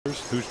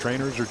whose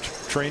trainers are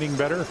training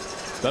better.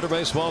 Better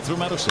baseball through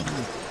medicine.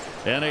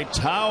 And a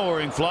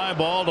towering fly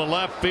ball to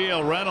left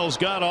field. Reynolds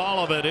got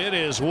all of it. It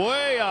is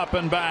way up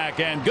and back,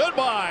 and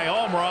goodbye,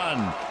 home run.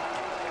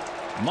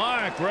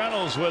 Mark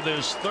Reynolds with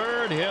his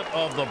third hit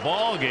of the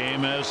ball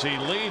game as he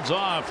leads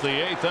off the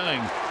 8th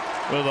inning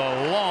with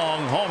a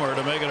long homer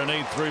to make it an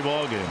 8-3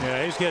 ball game.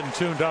 Yeah, he's getting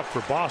tuned up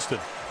for Boston.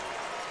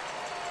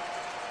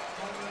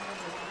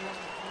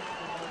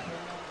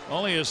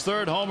 Only his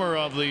third homer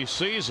of the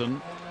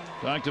season.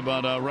 Talked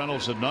about how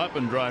Reynolds had not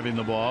been driving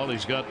the ball.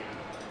 He's got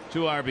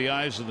 2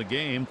 RBIs in the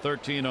game,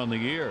 13 on the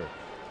year.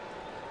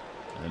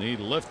 And he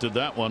lifted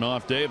that one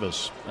off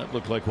Davis. That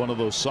looked like one of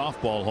those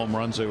softball home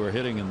runs they were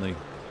hitting in the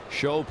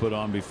show put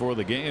on before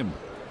the game.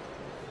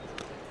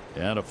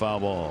 And a foul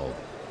ball.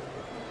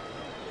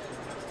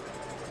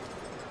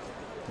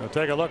 Now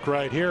take a look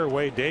right here.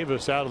 Wade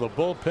Davis out of the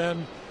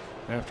bullpen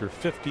after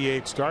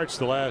 58 starts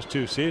the last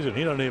 2 seasons.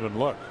 He doesn't even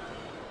look.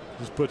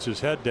 Just puts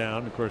his head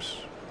down. Of course,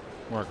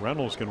 Mark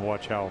Reynolds can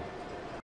watch how